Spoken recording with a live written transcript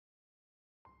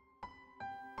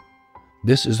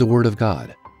This is the Word of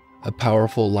God, a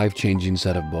powerful, life-changing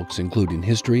set of books including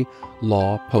history,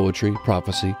 law, poetry,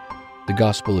 prophecy, the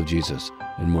gospel of Jesus,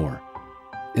 and more.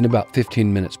 In about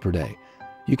 15 minutes per day,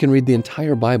 you can read the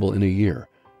entire Bible in a year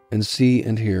and see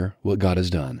and hear what God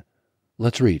has done.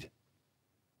 Let's read.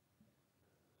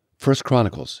 1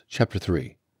 Chronicles, chapter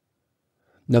 3.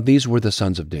 Now these were the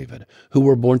sons of David, who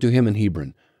were born to him in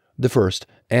Hebron. The first,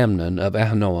 Amnon of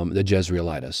Ahinoam the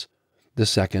Jezreelitess. The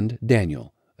second,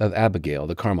 Daniel of Abigail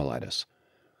the Carmelitess.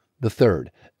 The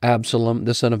third, Absalom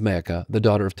the son of Maacah, the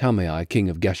daughter of Talmai, king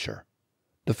of Geshur.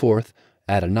 The fourth,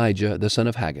 Adonijah the son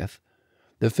of Haggith.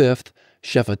 The fifth,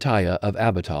 Shephatiah of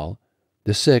Abital.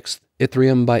 The sixth,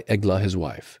 Ithream by Eglah his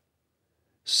wife.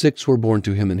 6 were born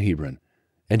to him in Hebron,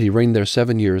 and he reigned there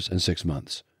 7 years and 6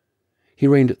 months. He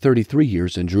reigned 33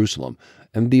 years in Jerusalem,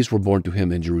 and these were born to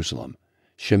him in Jerusalem: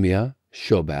 Shimea,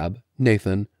 Shobab,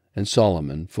 Nathan, and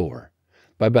Solomon 4,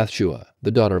 by Bathshua,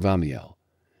 the daughter of Amiel,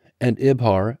 and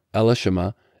Ibhar,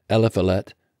 Elishama,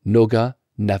 Eliphalet, Noga,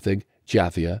 Nepheg,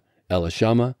 Japhia,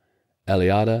 Elishama,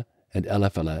 Eliada, and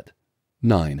Eliphalet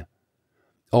 9.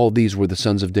 All these were the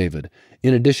sons of David,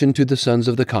 in addition to the sons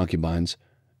of the concubines,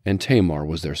 and Tamar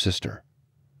was their sister.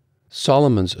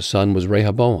 Solomon's son was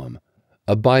Rehoboam,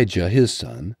 Abijah his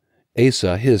son,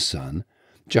 Asa his son,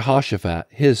 Jehoshaphat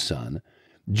his son,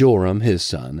 Joram his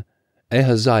son,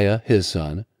 Ahaziah his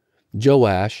son,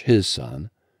 Joash his son,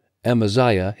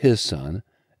 Amaziah his son,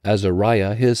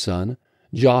 Azariah his son,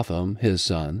 Jotham his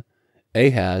son,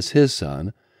 Ahaz his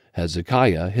son,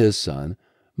 Hezekiah his son,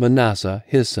 Manasseh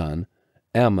his son,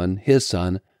 Ammon his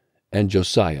son, and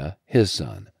Josiah his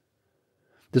son.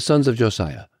 The sons of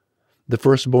Josiah: the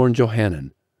firstborn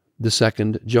Johanan, the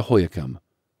second Jehoiakim,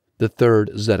 the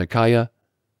third Zedekiah,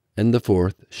 and the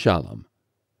fourth Shallum.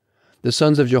 The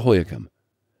sons of Jehoiakim: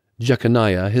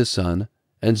 Jeconiah his son,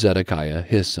 and Zedekiah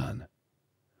his son.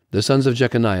 The sons of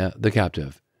Jeconiah the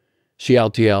captive: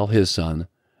 Shealtiel his son,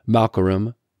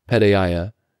 Malchiram,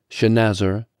 Pedaiah,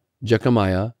 Shenazar,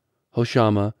 Jechemiah,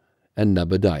 Hoshama, and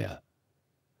Nebadiah.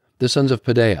 The sons of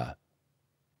Pedaiah: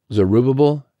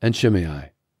 Zerubbabel and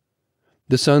Shimei.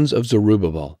 The sons of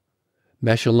Zerubbabel: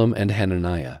 Meshullam and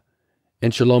Hananiah,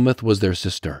 and Shelomith was their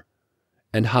sister,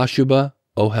 and Hashubah,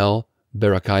 Ohel,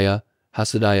 Berechiah,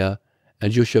 Hasadiah,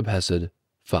 and Jushab-Hesed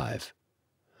 5.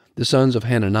 The sons of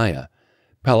Hananiah: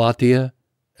 Pelatiah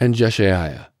and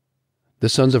Jeshaiah. The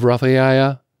sons of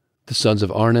Raphaiah: the sons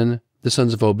of Arnan, the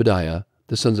sons of Obadiah,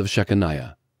 the sons of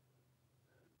Shechaniah.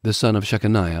 The son of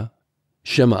Shechaniah: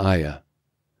 Shemaiah.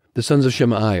 The sons of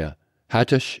Shemaiah: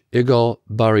 Hattush, Igal,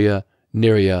 Bariah,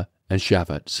 Neriah, and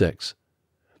Shaphat 6.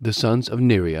 The sons of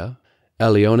Neriah: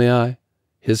 Elionai,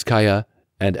 Hizkiah,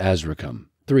 and Azrikam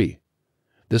 3.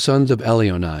 The sons of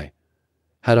Elionai: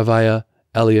 Hadaviah,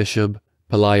 Eliashib,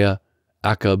 Peliah,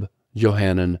 Akab,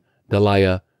 Johanan,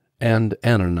 Deliah, and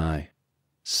Anani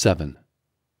 7.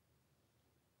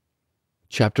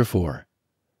 Chapter 4.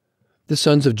 The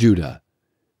sons of Judah: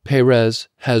 Perez,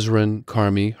 Hezron,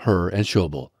 Carmi, Hur, and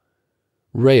Shobal.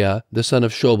 Reah, the son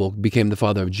of Shobal, became the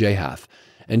father of Jahath,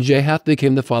 and Jahath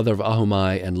became the father of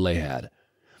Ahumai and Lahad.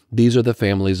 These are the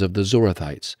families of the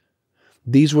Zorathites.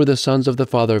 These were the sons of the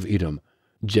father of Edom: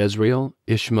 Jezreel,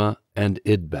 Ishma, and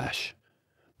Idbash.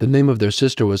 The name of their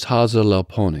sister was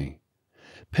Hazalelponi.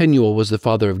 Penuel was the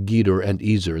father of Gedor, and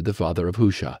Ezer, the father of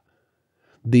Husha.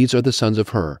 These are the sons of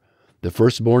Hur, the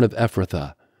firstborn of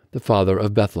Ephrathah, the father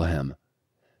of Bethlehem.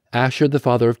 Asher, the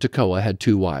father of Tekoa, had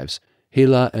 2 wives,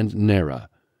 Helah and Nerah.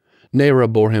 Nerah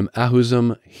bore him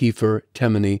Ahuzam, Hepher,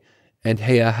 Temeni, and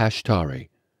Haahashtari.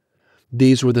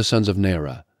 These were the sons of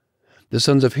Nerah. The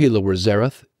sons of Helah were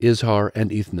Zereth, Izhar,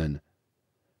 and Ethnan.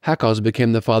 Hakkoz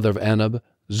became the father of Anab,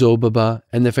 Zobabah,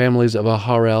 and the families of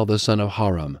Aharel the son of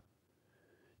Haram.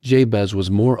 Jabez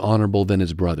was more honorable than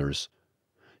his brothers.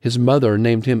 His mother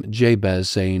named him Jabez,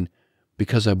 saying,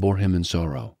 "Because I bore him in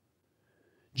sorrow."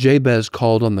 Jabez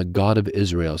called on the God of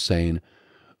Israel, saying,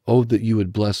 "Oh, that you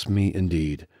would bless me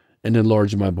indeed, and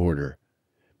enlarge my border.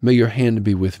 May your hand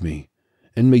be with me,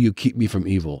 and may you keep me from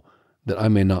evil, that I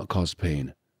may not cause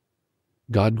pain."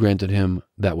 God granted him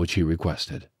that which he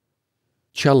requested.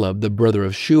 Chelub, the brother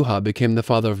of Shuha, became the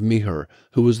father of Mehir,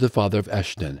 who was the father of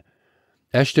Eshton.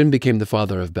 Eshton became the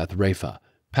father of Bethrapha,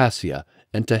 Paseah,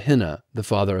 and Tehinnah, the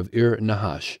father of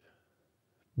Ir-Nahash.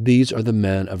 These are the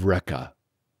men of Rekah.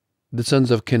 The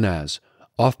sons of Kenaz: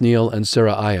 Othniel and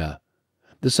Seraiah.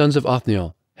 The sons of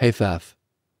Othniel: Haphath.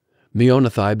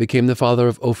 Meonothai became the father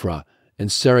of Ophrah, and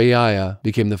Seraiah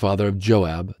became the father of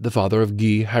Joab, the father of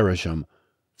Ge-Harashim,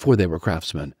 for they were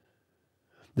craftsmen.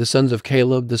 The sons of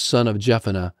Caleb, the son of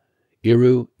Jephunneh: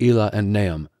 Iru, Elah, and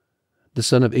Nahum. The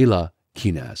son of Elah: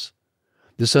 Kenaz.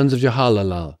 The sons of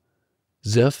Jehalalel: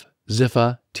 Ziph,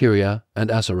 Ziphah, Tiria, and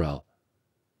Asarel.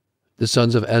 The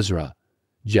sons of Ezra,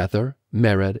 Jether,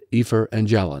 Mered, Epher, and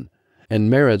Jalon. And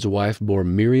Mered's wife bore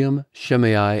Miriam,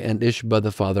 Shimei, and Ishba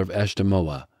the father of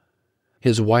Eshtemoa.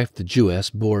 His wife the Jewess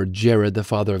bore Jared the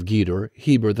father of Gedor,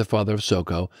 Heber the father of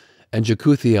Soko, and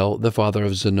Jekuthiel the father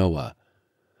of Zanoah.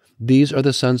 These are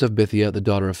the sons of Bithia the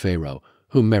daughter of Pharaoh,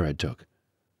 whom Mered took.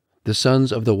 The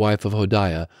sons of the wife of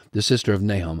Hodiah, the sister of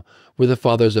Nahum, were the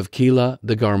fathers of Keilah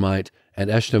the Garmite, and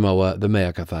Eshtemoa the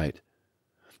Maacathite.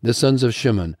 The sons of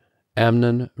Shimon,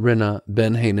 Amnon, Rinnah,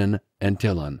 Ben-Hanan, and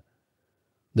Tilon.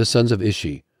 The sons of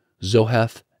Ishi,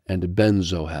 Zoheth and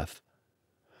Ben-Zoheth.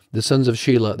 The sons of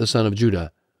Shelah the son of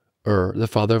Judah, the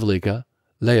father of Leka,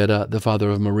 Laada the father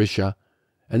of Marisha,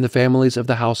 and the families of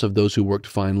the house of those who worked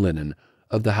fine linen,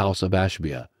 of the house of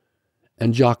Ashbia,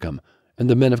 and Jocham, and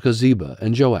the men of Kozeba,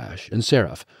 and Joash, and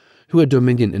Seraph, who had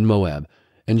dominion in Moab,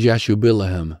 and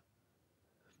Jashubilehem.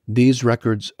 These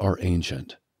records are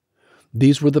ancient.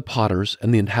 These were the potters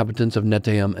and the inhabitants of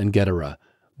Netaim and Gedera.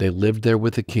 They lived there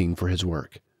with the king for his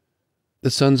work.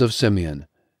 The sons of Simeon,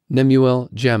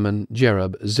 Nemuel, Jamin,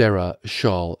 Jerub, Zerah,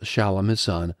 Shaul, Shallum his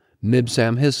son,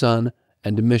 Mibsam his son,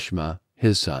 and Mishma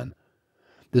his son.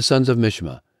 The sons of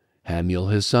Mishma,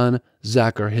 Hamuel his son,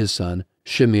 Zachar his son,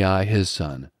 Shimei his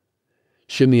son.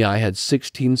 Shimei had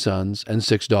 16 sons and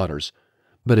 6 daughters,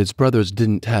 but his brothers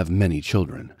didn't have many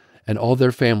children, and all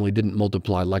their family didn't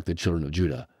multiply like the children of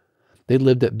Judah. They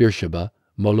lived at Beersheba,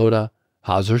 Molodah,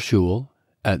 Hazar-Shual,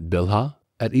 at Bilhah,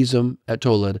 at Ezem, at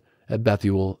Tolad, at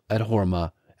Bethuel, at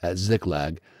Hormah, at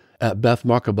Ziklag, at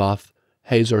Beth-Markaboth,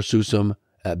 Hazar-Susam,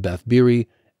 at Beth-Biri,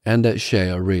 and at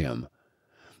Shearim.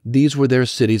 These were their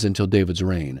cities until David's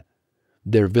reign.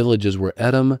 Their villages were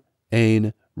Edom,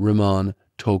 Ain, Rimmon,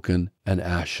 Token, and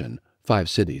Ashan, 5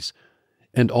 cities,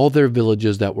 and all their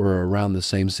villages that were around the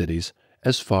same cities,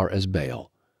 as far as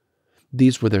Baal.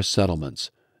 These were their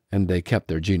settlements, and they kept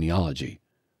their genealogy.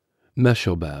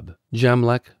 Meshobab,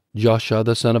 Jamlech, Joshua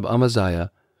the son of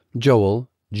Amaziah, Joel,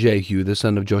 Jehu the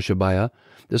son of Joshabiah,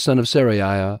 the son of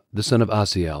Seraiah, the son of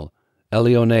Asiel,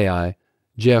 Elionai,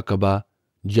 Jehokabah,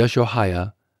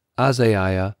 Jeshoiah,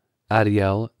 Azariah,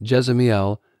 Adiel,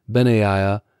 Jezemiel,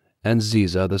 Benaiah, and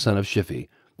Ziza the son of Shiphi,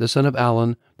 the son of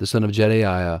Alon, the son of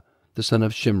Jedaiah, the son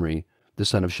of Shimri, the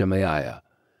son of Shemaiah.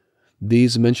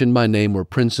 These mentioned by name were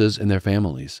princes in their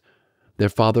families. Their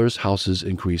fathers' houses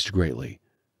increased greatly.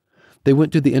 They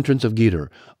went to the entrance of Gedor,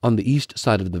 on the east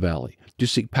side of the valley, to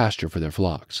seek pasture for their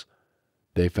flocks.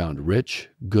 They found rich,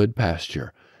 good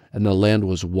pasture, and the land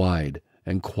was wide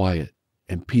and quiet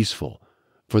and peaceful,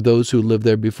 for those who lived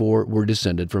there before were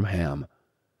descended from Ham.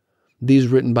 These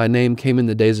written by name came in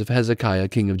the days of Hezekiah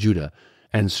king of Judah,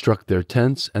 and struck their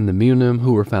tents and the Meonim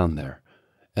who were found there.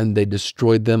 And they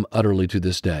destroyed them utterly to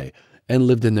this day, and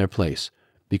lived in their place,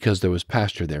 because there was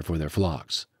pasture there for their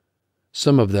flocks.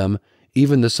 Some of them,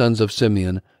 even the sons of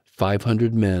Simeon,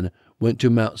 500 men, went to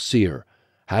Mount Seir,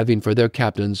 having for their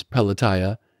captains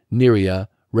Pelatiah, Neriah,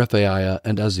 Rephaiah,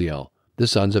 and Uzziel, the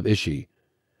sons of Ishi.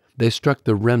 They struck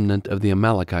the remnant of the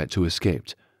Amalekites who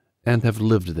escaped, and have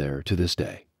lived there to this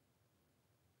day.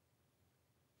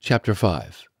 Chapter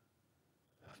 5.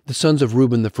 The sons of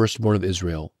Reuben the firstborn of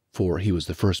Israel, for he was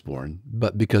the firstborn,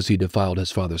 but because he defiled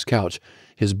his father's couch,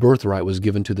 his birthright was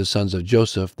given to the sons of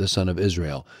Joseph the son of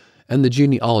Israel, and the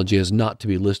genealogy is not to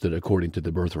be listed according to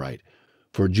the birthright.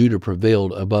 For Judah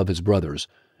prevailed above his brothers,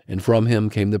 and from him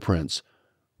came the prince,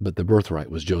 but the birthright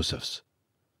was Joseph's.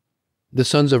 The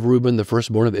sons of Reuben the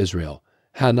firstborn of Israel,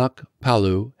 Hanok,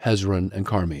 Palu, Hezron, and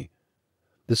Carmi.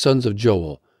 The sons of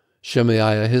Joel,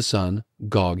 Shemaiah his son,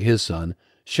 Gog his son,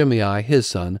 Shimei his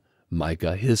son,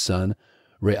 Micah his son,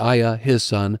 Reiah his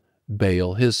son,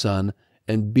 Baal his son,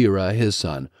 and Bera his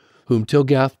son, whom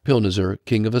Tilgath-Pilneser,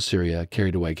 king of Assyria,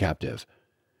 carried away captive.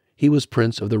 He was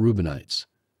prince of the Reubenites.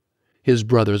 His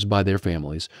brothers by their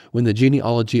families, when the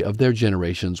genealogy of their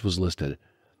generations was listed,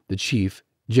 the chief,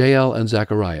 Jael and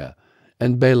Zechariah,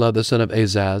 and Bela the son of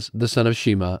Azaz, the son of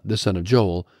Shema, the son of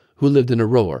Joel, who lived in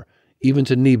Aroer, even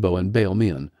to Nebo and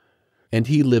Baal-meon. And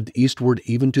he lived eastward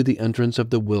even to the entrance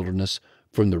of the wilderness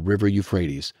from the river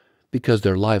Euphrates, because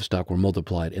their livestock were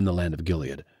multiplied in the land of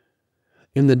Gilead.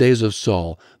 In the days of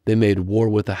Saul they made war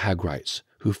with the Hagrites,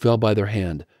 who fell by their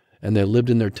hand, and they lived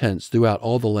in their tents throughout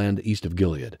all the land east of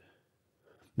Gilead.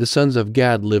 The sons of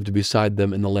Gad lived beside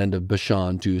them in the land of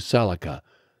Bashan to Salakah,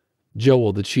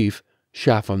 Joel the chief,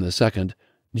 Shapham the second,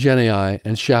 Jenai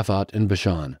and Shaphat in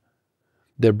Bashan.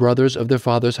 Their brothers of their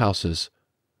fathers' houses,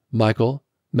 Michael,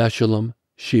 Meshullam,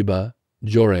 Sheba,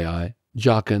 Jorai,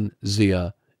 Jachin,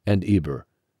 Zia, and Eber,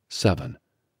 7.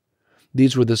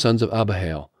 These were the sons of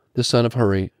Abihail, the son of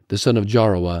Huri, the son of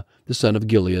Jaroah, the son of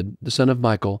Gilead, the son of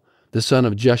Michael, the son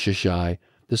of Jeshashai,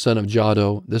 the son of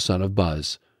Jado, the son of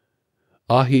Buz.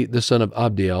 Ahi, the son of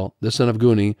Abdiel, the son of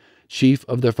Guni, chief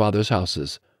of their fathers'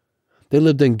 houses. They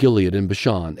lived in Gilead and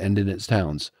Bashan and in its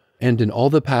towns, and in all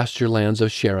the pasture lands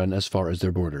of Sharon as far as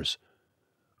their borders.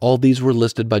 All these were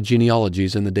listed by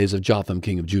genealogies in the days of Jotham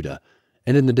king of Judah,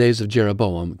 and in the days of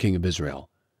Jeroboam king of Israel.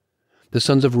 The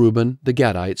sons of Reuben, the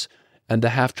Gadites, and the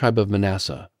half-tribe of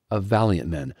Manasseh, of valiant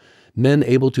men, men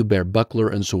able to bear buckler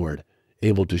and sword,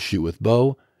 able to shoot with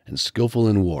bow, and skillful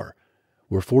in war,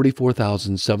 were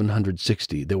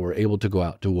 44,760 that were able to go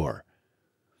out to war.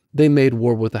 They made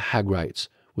war with the Hagrites,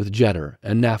 with Jeter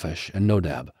and Naphish and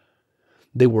Nodab.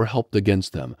 They were helped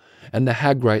against them, and the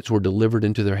Hagrites were delivered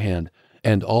into their hand,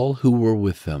 and all who were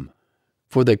with them.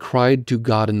 For they cried to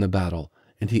God in the battle,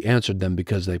 and he answered them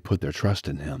because they put their trust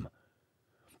in him.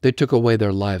 They took away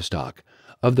their livestock,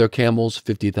 of their camels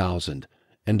 50,000,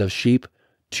 and of sheep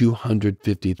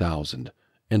 250,000,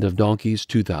 and of donkeys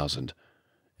 2,000,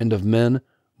 and of men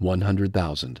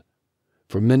 100,000.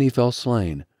 For many fell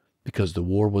slain, because the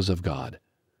war was of God.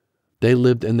 They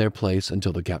lived in their place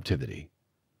until the captivity.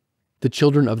 The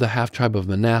children of the half-tribe of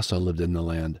Manasseh lived in the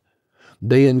land.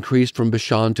 They increased from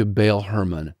Bashan to Baal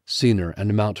Hermon, Senir,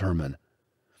 and Mount Hermon.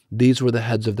 These were the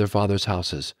heads of their fathers'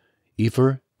 houses: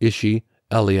 Epher, Ishi,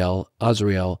 Eliel,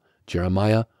 Azriel,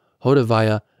 Jeremiah,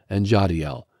 Hodaviah, and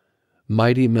Jadiel,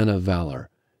 mighty men of valor,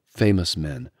 famous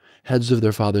men, heads of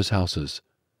their fathers' houses.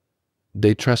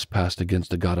 They trespassed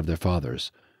against the God of their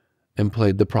fathers, and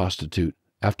played the prostitute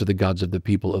after the gods of the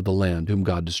people of the land whom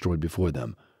God destroyed before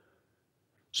them.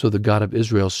 So the God of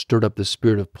Israel stirred up the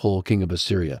spirit of Pul, king of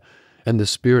Assyria, and the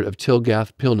spirit of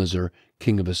Tilgath-Pilneser,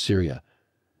 king of Assyria.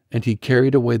 And he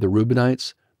carried away the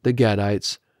Reubenites, the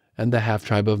Gadites, and the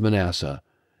half-tribe of Manasseh,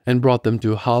 and brought them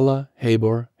to Hala,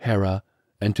 Habor, Hara,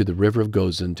 and to the river of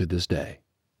Gozan to this day.